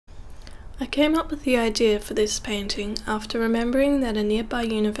I came up with the idea for this painting after remembering that a nearby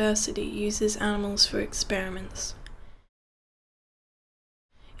university uses animals for experiments.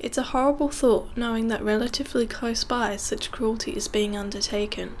 It's a horrible thought knowing that relatively close by such cruelty is being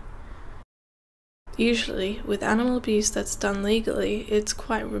undertaken. Usually, with animal abuse that's done legally, it's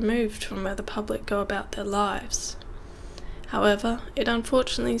quite removed from where the public go about their lives. However, it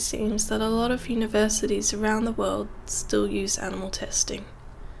unfortunately seems that a lot of universities around the world still use animal testing.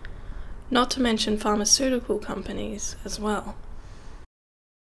 Not to mention pharmaceutical companies as well.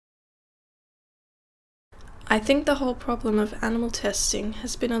 I think the whole problem of animal testing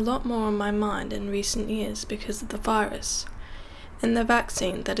has been a lot more on my mind in recent years because of the virus, and the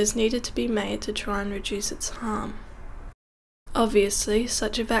vaccine that is needed to be made to try and reduce its harm. Obviously,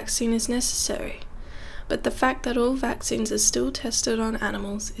 such a vaccine is necessary, but the fact that all vaccines are still tested on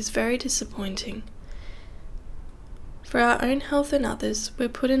animals is very disappointing. For our own health and others, we're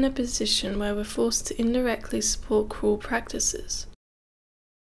put in a position where we're forced to indirectly support cruel practices.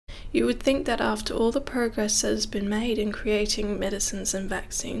 You would think that after all the progress that has been made in creating medicines and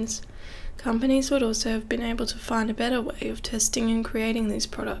vaccines, companies would also have been able to find a better way of testing and creating these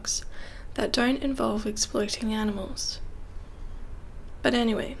products that don't involve exploiting animals. But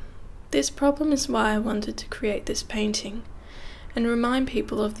anyway, this problem is why I wanted to create this painting, and remind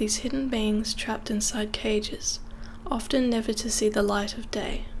people of these hidden beings trapped inside cages, often never to see the light of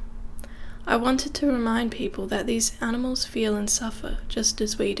day. I wanted to remind people that these animals feel and suffer just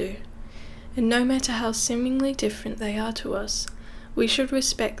as we do, and no matter how seemingly different they are to us, we should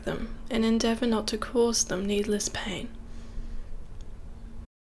respect them and endeavour not to cause them needless pain.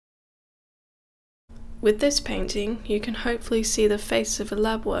 With this painting, you can hopefully see the face of a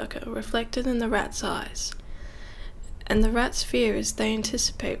lab worker reflected in the rat's eyes, and the rat's fear as they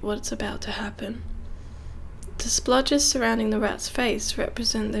anticipate what's about to happen. The splodges surrounding the rat's face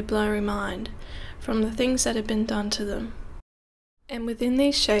represent their blurry mind from the things that have been done to them. And within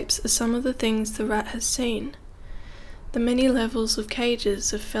these shapes are some of the things the rat has seen. The many levels of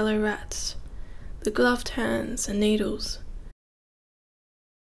cages of fellow rats, the gloved hands and needles.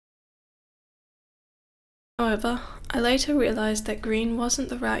 However, I later realised that green wasn't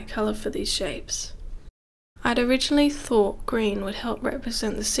the right colour for these shapes. I'd originally thought green would help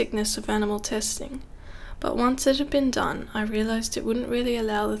represent the sickness of animal testing, but once it had been done, I realised it wouldn't really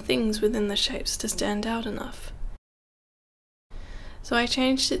allow the things within the shapes to stand out enough. So I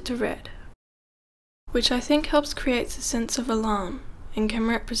changed it to red, which I think helps create a sense of alarm and can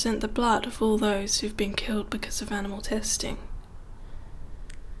represent the blood of all those who've been killed because of animal testing.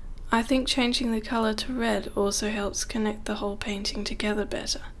 I think changing the colour to red also helps connect the whole painting together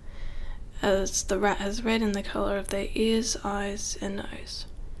better, as the rat has red in the colour of their ears, eyes and nose.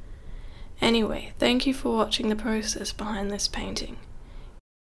 Anyway, thank you for watching the process behind this painting.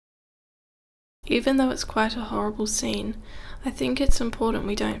 Even though it's quite a horrible scene, I think it's important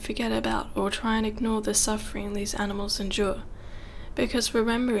we don't forget about or try and ignore the suffering these animals endure, because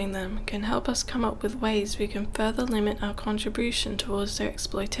remembering them can help us come up with ways we can further limit our contribution towards their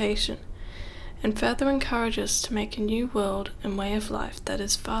exploitation, and further encourage us to make a new world and way of life that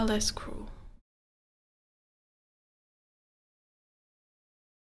is far less cruel.